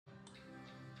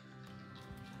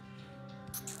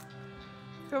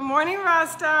Good morning, Rock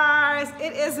Stars.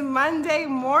 It is Monday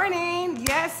morning.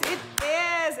 Yes, it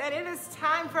is. And it is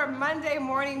time for Monday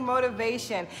morning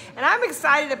motivation. And I'm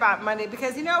excited about Monday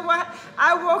because you know what?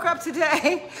 I woke up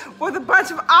today with a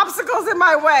bunch of obstacles in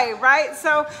my way, right?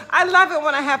 So I love it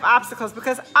when I have obstacles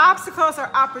because obstacles are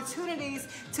opportunities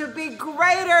to be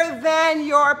greater than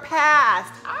your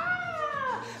past.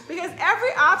 Because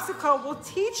every obstacle will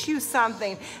teach you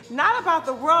something, not about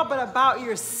the world, but about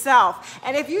yourself.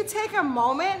 And if you take a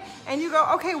moment and you go,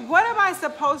 okay, what am I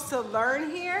supposed to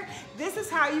learn here? This is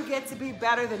how you get to be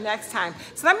better the next time.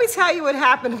 So let me tell you what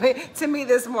happened to me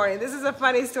this morning. This is a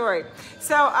funny story.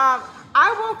 So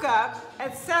I woke up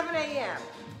at 7 a.m.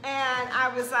 and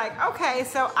I was like, okay,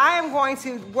 so I am going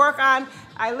to work on,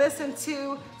 I listened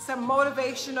to some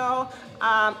motivational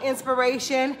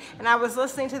inspiration, and I was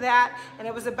listening to that, and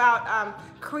it was about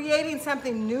creating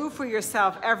something new for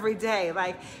yourself every day.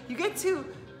 Like, you get to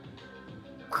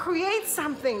create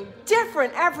something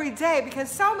different every day because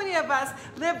so many of us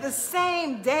live the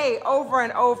same day over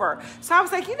and over. So I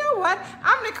was like, you know what?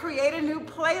 I'm gonna create a new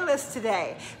playlist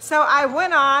today. So I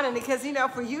went on, and because, you know,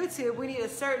 for YouTube, we need a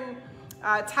certain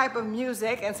type of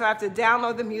music, and so I have to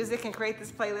download the music and create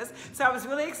this playlist. So I was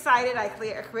really excited. I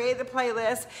created the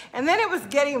playlist, and then it was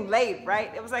getting late,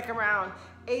 right? It was like around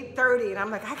 8:30, and I'm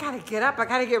like, I gotta get up, I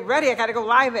gotta get ready, I gotta go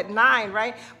live at 9,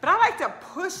 right? But I like to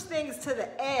push things to the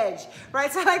edge,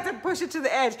 right? So I like to push it to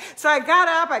the edge. So I got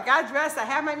up, I got dressed, I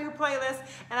had my new playlist,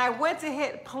 and I went to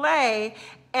hit play,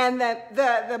 and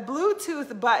the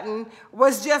Bluetooth button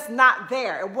was just not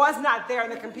there. It was not there on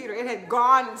the computer. It had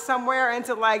gone somewhere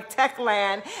into like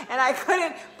Techland, and I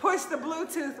couldn't push the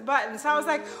Bluetooth button. So I was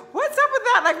like, what's up with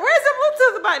that? Like, where's the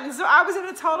Bluetooth button? So I was in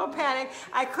a total panic.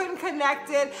 I couldn't connect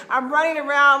it. I'm running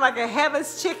around like a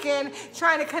headless chicken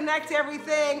trying to connect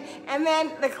everything. And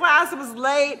then the class was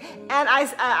late, and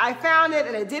I found it,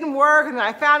 and it didn't work, and then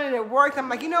I found it, and it worked. I'm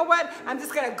like, you know what? I'm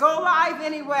just gonna go live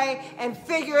anyway and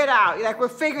figure it out. Like,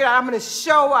 we're figured out, I'm gonna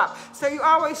show up. So you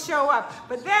always show up.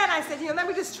 But then I said, you know, let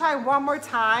me just try one more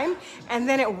time, and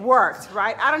then it worked,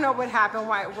 right? I don't know what happened,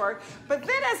 why it worked. But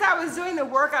then as I was doing the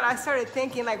workout, I started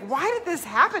thinking, like, why did this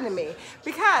happen to me?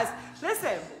 Because,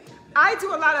 listen, I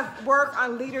do a lot of work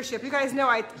on leadership. You guys know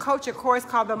I coach a course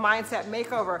called the Mindset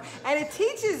Makeover, and it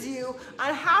teaches you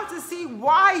on how to see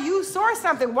why you sourced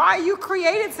something, why you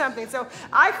created something. So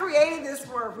I created this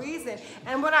for a reason.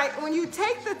 And when you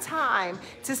take the time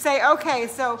to say, okay,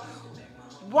 so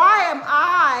why am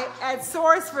I at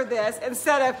source for this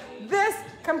instead of this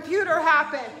computer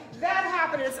happened, that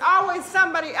happened, it's always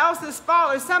somebody else's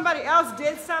fault or somebody else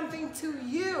did something to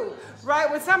you, right?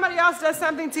 When somebody else does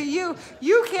something to you,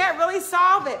 you can't really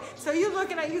solve it. So you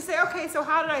look at it, you say, okay, so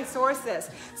how did I source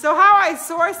this? So how I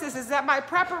source this is that my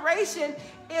preparation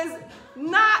is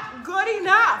not good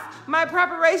enough. My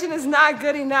preparation is not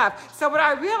good enough. So what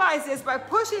I realized is by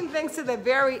pushing things to the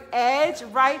very edge,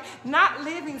 right, not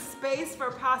leaving space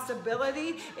for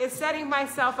possibility, is setting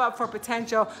myself up for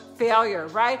potential failure,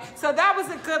 right? So that was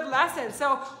a good lesson.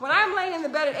 So when I'm laying in the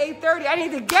bed at 8:30, I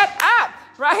need to get up,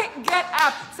 right? Get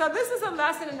up. So this is a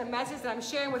lesson in the message that I'm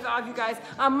sharing with all of you guys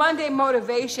on Monday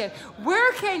Motivation.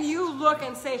 Where can you look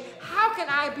and say, how can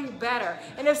I be better?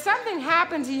 And if something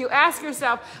happened to you, ask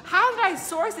yourself, how did I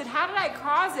source it? How did I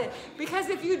cause it? Because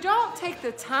if you don't take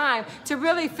the time to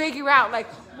really figure out, like,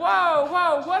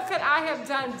 whoa, what could I have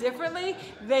done differently?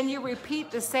 Then you repeat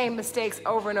the same mistakes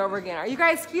over and over again. Are you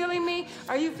guys feeling me?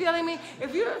 Are you feeling me?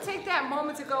 If you don't take that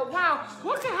moment to go, wow,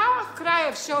 how could I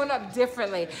have shown up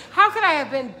differently? How could I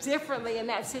have been differently in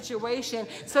that situation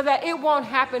so that it won't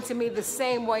happen to me the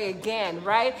same way again,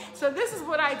 right? So this is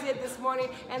what I did this morning,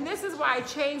 and this is why I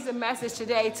changed the message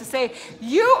today to say,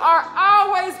 you are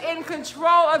always in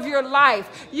control of your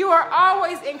life. You are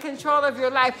always in control of your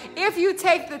life. If you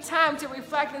take the time to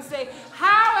reflect and say,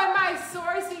 how am I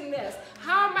sourcing this?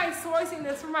 How am I sourcing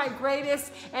this for my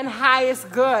greatest and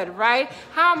highest good, right?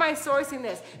 How am I sourcing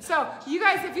this? So you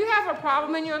guys, if you have a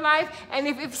problem in your life, and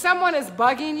if someone is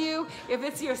bugging you, if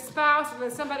it's your spouse, if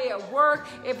it's somebody at work,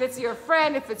 if it's your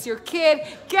friend, if it's your kid,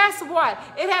 guess what?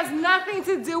 It has nothing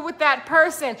to do with that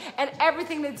person and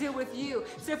everything to do with you.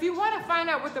 So if you want to find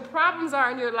out what the problems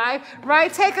are in your life,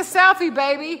 right, take a selfie,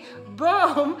 baby.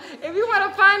 Boom. If you want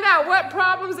to find out what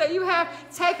problems that you have,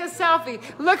 take a selfie.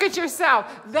 Look at yourself.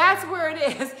 That's where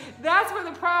it is. That's where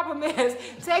the problem is.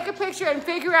 Take a picture and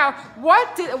figure out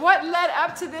what led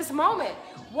up to this moment.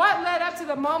 What led up to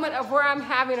the moment of where I'm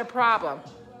having a problem?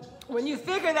 When you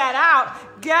figure that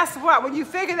out, guess what? When you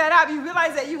figure that out, you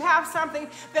realize that you have something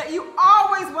that you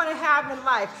always want to have in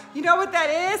life. You know what that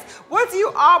is? What do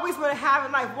you always want to have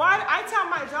in life? Why? I tell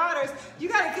my daughters, you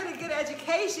got to get a good education.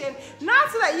 education,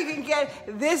 not so that you can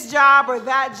get this job or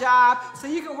that job, so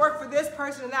you can work for this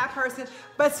person and that person,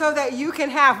 but so that you can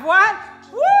have what?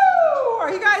 Woo!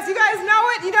 Are you guys know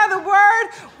it? You know the word?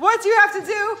 What do you have to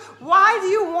do? Why do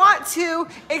you want to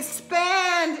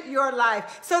expand your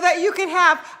life? So that you can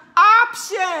have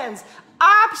options.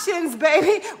 Options,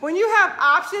 baby. When you have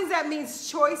options, that means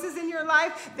choices in your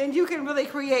life, then you can really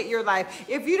create your life.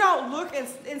 If you don't look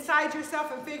inside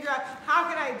yourself and figure out how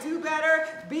can I do better,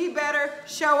 be better,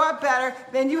 show up better,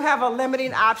 then you have a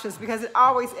limiting options because it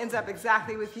always ends up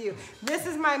exactly with you. This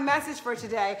is my message for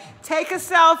today. Take a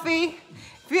selfie.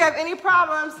 If you have any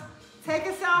problems, take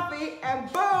a selfie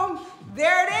and boom,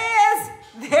 there it is.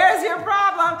 There's your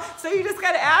problem. So you just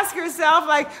got to ask yourself,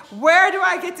 like, where do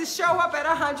I get to show up at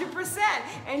 100%?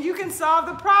 And you can solve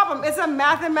the problem. It's a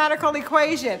mathematical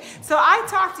equation. So I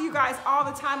talk to you guys all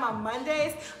the time on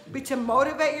Mondays to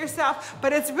motivate yourself,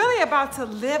 but it's really about to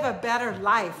live a better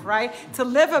life, right? To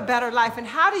live a better life. And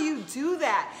how do you do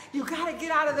that? You got to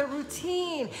get out of the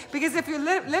routine, because if you're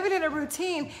living in a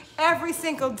routine every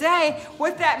single day,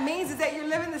 what that means is that you're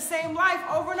living the same life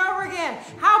over and over again.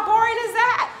 How boring is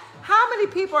that? How many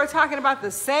people are talking about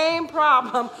the same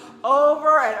problem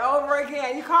over and over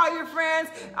again? You call your friends,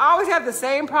 always have the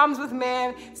same problems with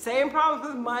men, same problems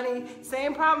with money,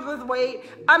 same problems with weight.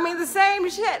 I mean, the same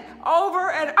shit over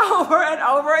and over and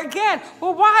over again.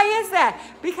 Well, why is that?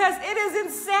 Because it is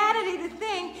insanity to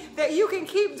think that you can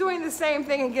keep doing the same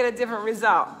thing and get a different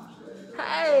result.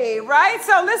 Hey, right?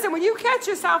 So listen, when you catch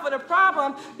yourself with a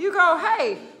problem, you go,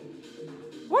 hey,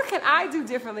 what can I do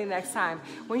differently next time?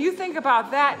 When you think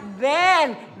about that,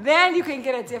 then you can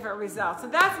get a different result. So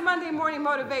that's Monday morning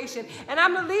motivation. And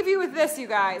I'm going to leave you with this, you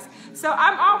guys. So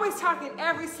I'm always talking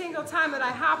every single time that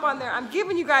I hop on there. I'm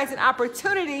giving you guys an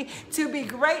opportunity to be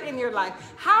great in your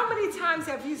life. How many times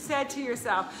have you said to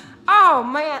yourself, oh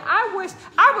man, I wish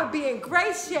I would be in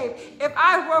great shape if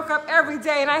I woke up every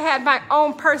day and I had my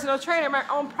own personal trainer, my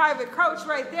own private coach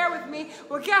right there with me?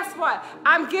 Well, guess what?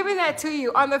 I'm giving that to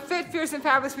you on the Fit, Fierce, and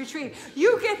Fabulous Retreat.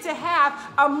 You get to have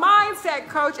a mindset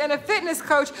coach and a fitness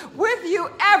coach with you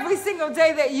every single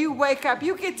day that you wake up.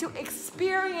 You get to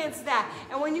experience that.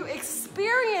 And when you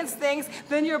experience things,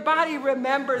 then your body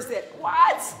remembers it.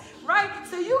 What? Right?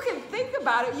 So you can think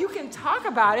about it, you can talk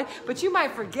about it, but you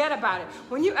might forget about it.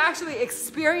 When you actually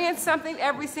experience something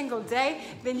every single day,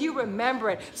 then you remember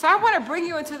it. So I want to bring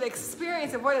you into the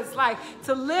experience of what it's like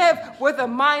to live with a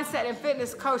mindset and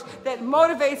fitness coach that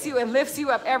motivates you and lifts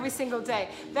you up every single day.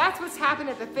 That's what's happened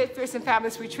at the Fit, Fierce, and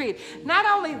Fabulous Retreat. Not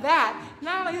only that,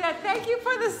 thank you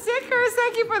for the stickers,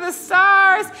 thank you for the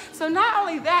stars. So not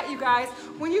only that, you guys,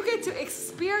 when you get to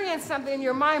experience something in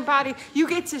your mind, body, you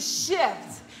get to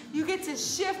shift. You get to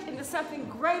shift into something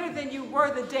greater than you were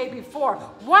the day before.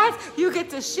 What? You get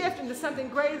to shift into something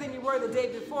greater than you were the day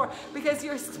before, because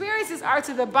your experiences are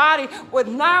to the body what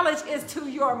knowledge is to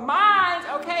your mind,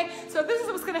 okay? So this is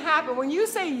what's going to happen. When you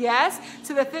say yes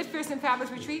to the Fit, Fierce, and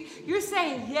Fabulous Retreat, you're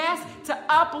saying yes to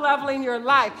up-leveling your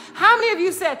life. How many of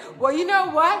you said, well, you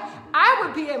know what? I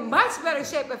would be in much better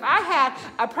shape if I had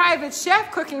a private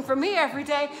chef cooking for me every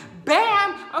day.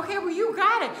 Bam! Okay, well, you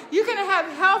got it. You're going to have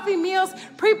healthy meals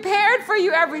prepared for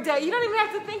you every day. You don't even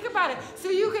have to think about it. So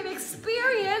you can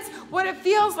experience what it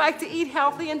feels like to eat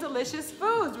healthy and delicious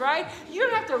foods, right? You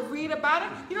don't have to read about it.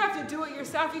 You don't have to do it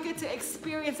yourself. You get to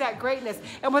experience that greatness.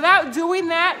 And without doing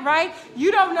that, right,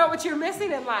 you don't know what you're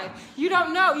missing in life. You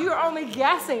don't know. You're only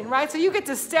guessing, right? So you get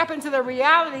to step into the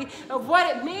reality of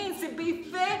what it means to be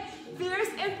fit, fierce,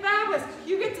 and fabulous.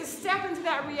 You get to step into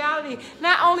that reality,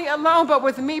 not only alone, but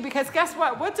with me, because guess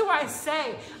what? What do I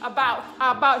say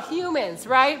about humans,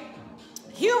 right?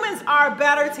 Humans are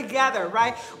better together,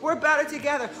 right? We're better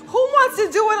together. Who wants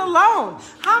to do it alone?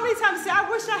 How many times say, I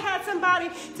wish I had somebody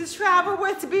to travel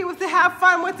with, to be with, to have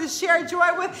fun with, to share joy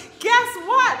with? Guess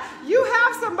what? You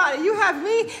have somebody. You have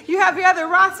me. You have the other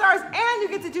rock stars, and you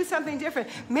get to do something different.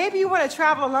 Maybe you want to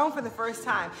travel alone for the first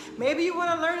time. Maybe you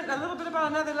want to learn a little bit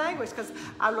about another language, because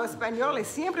hablo español y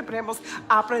siempre podemos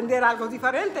aprender algo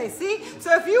diferente, see?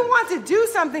 So if you want to do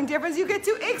something different, you get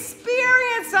to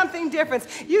experience something different.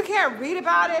 You can't read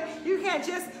about it. You can't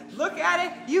just look at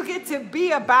it. You get to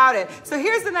be about it. So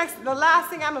here's the last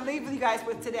thing I'm going to leave with you guys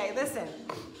with today. Listen,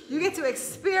 you get to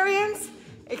experience.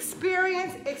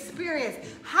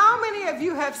 How many of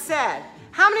you have said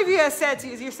to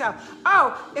yourself,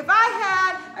 oh, if I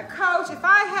had a coach, if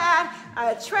I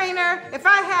had a trainer, if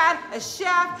I had a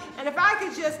chef, and if I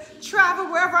could just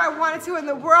travel wherever I wanted to in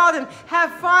the world and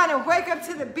have fun and wake up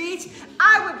to the beach,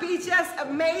 I would be just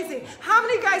amazing. How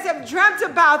many guys have dreamt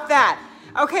about that?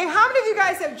 Okay, how many of you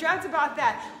guys have dreamt about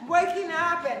that? waking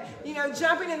up and,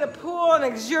 jumping in the pool and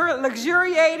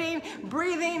luxuriating,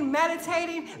 breathing,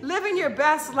 meditating, living your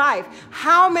best life.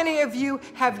 How many of you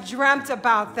have dreamt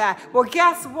about that? Well,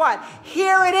 guess what?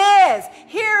 Here it is.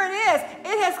 Here it is.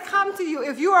 It has come to you.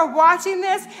 If you are watching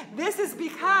this, this is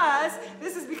because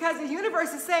the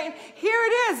universe is saying, here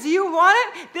it is. Do you want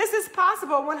it? This is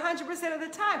possible 100% of the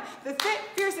time. The Fit,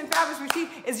 Fierce, and Fabulous Retreat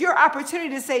is your opportunity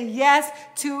to say yes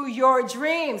to your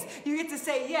dreams. You get to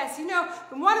say yes.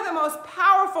 One of the most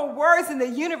powerful words in the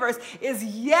universe is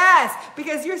yes,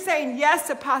 because you're saying yes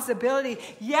to possibility,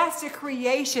 yes to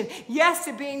creation, yes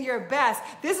to being your best.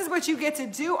 This is what you get to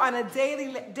do on a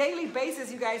daily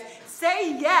basis, you guys.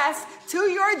 Say yes to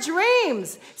your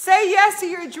dreams. Say yes to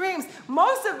your dreams.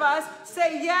 Most of us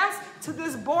say yes to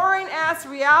this boring ass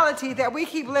reality that we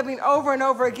keep living over and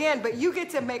over again, but you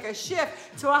get to make a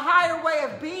shift to a higher way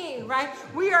of being, right?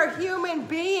 We are human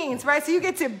beings, right? So you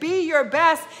get to be your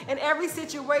best in every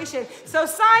situation. So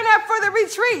sign up for the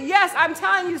retreat. Yes, I'm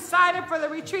telling you, sign up for the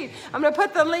retreat. I'm going to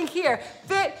put the link here.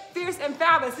 Fit, Fierce, and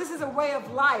Fabulous. This is a way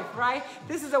of life, right?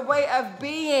 This is a way of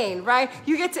being, right?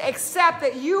 You get to accept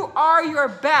that you are your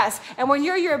best. And when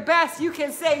you're your best, you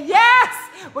can say yes.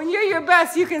 When you're your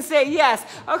best, you can say yes.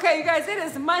 Okay, you guys, it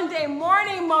is Monday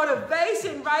morning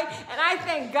motivation, right? And I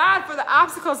thank God for the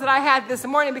obstacles that I had this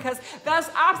morning, because those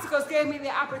obstacles gave me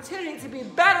the opportunity to be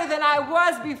better than I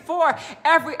was before.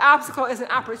 Every obstacle is an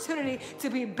opportunity to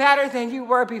be better than you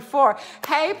were before.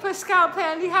 Hey, Pascal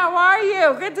Pandy, how are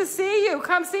you? Good to see you.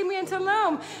 Come see me in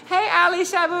Tulum. Hey, Ali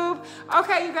Shaboob.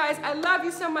 Okay, you guys, I love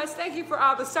you so much. Thank you for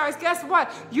all the stars. Guess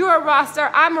what? You're a raw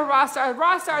star. I'm a raw star.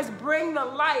 Raw stars bring the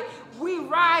light. We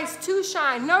rise to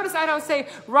shine. Notice I don't say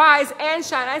rise and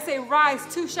shine. I say rise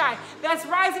to shine. That's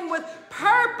rising with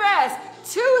purpose.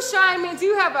 To shine means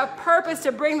you have a purpose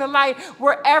to bring the light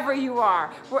wherever you are,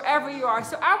 wherever you are.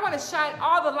 So I want to shine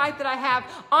all the light that I have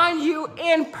on you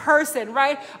in person,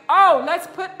 right? Oh, let's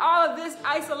put all of this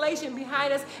isolation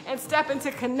behind us and step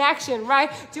into connection,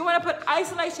 right? Do you want to put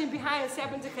isolation behind and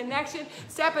step into connection?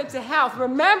 Step into health.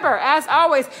 Remember, as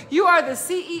always, you are the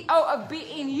CEO of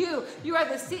being you. You are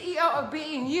the CEO of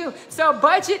being you. So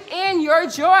budget in your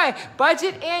joy,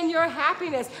 budget in your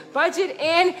happiness, budget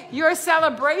in your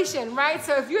celebration, right?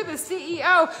 So if you're the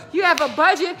CEO, you have a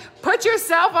budget, put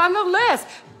yourself on the list.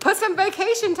 Put some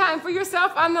vacation time for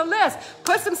yourself on the list.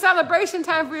 Put some celebration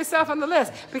time for yourself on the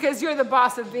list, because you're the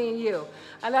boss of being you.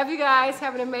 I love you guys.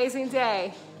 Have an amazing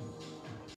day.